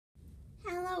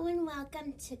Hello and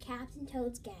welcome to Captain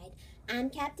Toad's Guide. I'm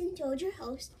Captain Toad, your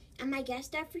host, and my guest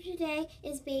star for today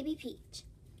is Baby Peach.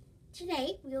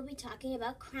 Today we will be talking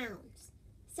about crowns.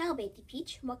 So, Baby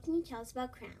Peach, what can you tell us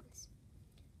about crowns?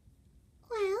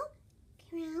 Well,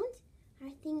 crowns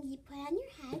are things you put on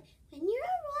your head when you're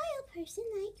a royal person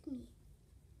like me.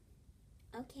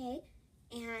 Okay,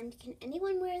 and can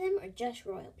anyone wear them or just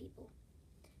royal people?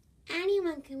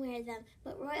 Anyone can wear them,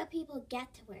 but royal people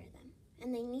get to wear them,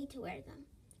 and they need to wear them.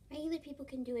 Regular people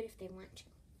can do it if they want to.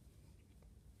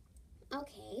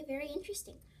 Okay, very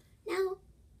interesting. Now,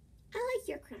 I like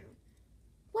your crown.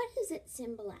 What does it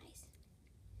symbolize?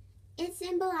 It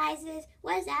symbolizes,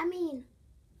 what does that mean?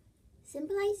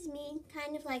 Symbolizes mean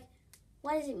kind of like,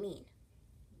 what does it mean?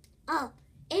 Oh,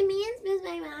 it means because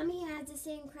my mommy has the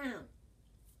same crown.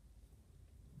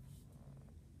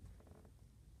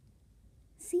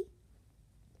 See?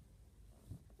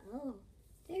 Oh,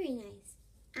 very nice.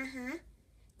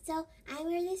 So I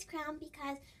wear this crown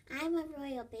because I'm a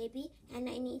royal baby and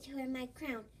I need to wear my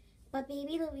crown. But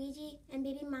baby Luigi and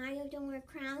baby Mario don't wear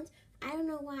crowns. I don't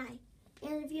know why.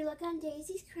 And if you look on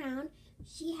Daisy's crown,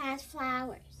 she has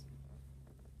flowers.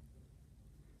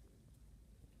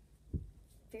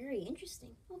 Very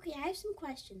interesting. Okay, I have some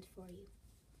questions for you.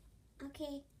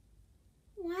 Okay,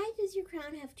 why does your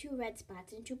crown have 2 red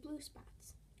spots and 2 blue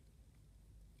spots?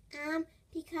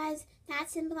 Because that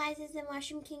symbolizes the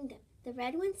Mushroom Kingdom. The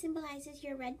red one symbolizes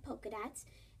your red polka dots,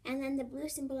 and then the blue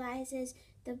symbolizes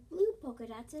the blue polka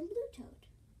dots and Blue Toad.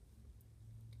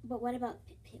 But what about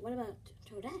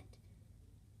Toadette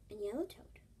and Yellow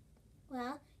Toad?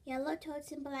 Well, Yellow Toad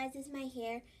symbolizes my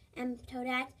hair, and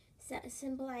Toadette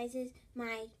symbolizes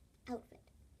my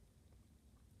outfit.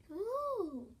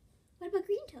 Oh, what about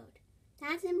Green Toad?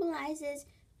 That symbolizes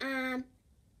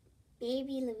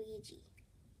baby Luigi.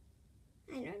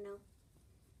 I don't know.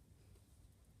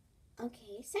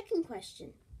 Okay, second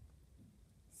question.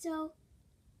 So,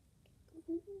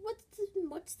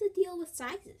 what's the deal with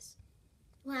sizes?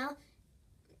 Well,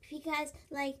 because,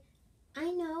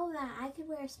 I know that I could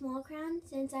wear a small crown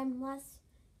since I'm less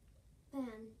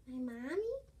than my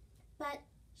mommy, but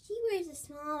she wears a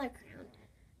smaller crown.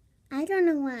 I don't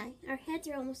know why. Our heads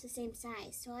are almost the same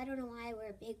size, so I don't know why I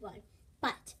wear a big one.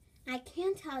 But I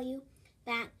can tell you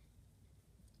that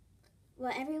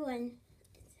everyone's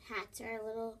hats are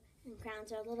and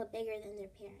crowns are a little bigger than their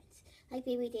parents. Like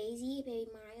baby Daisy,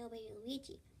 baby Mario, baby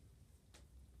Luigi.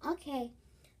 Okay,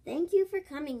 thank you for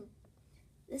coming.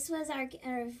 This was our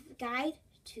guide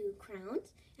to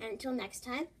crowns. And until next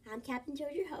time, I'm Captain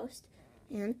Toad, your host.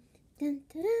 And dun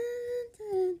dun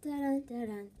dun dun dun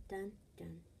dun dun dun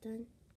dun dun.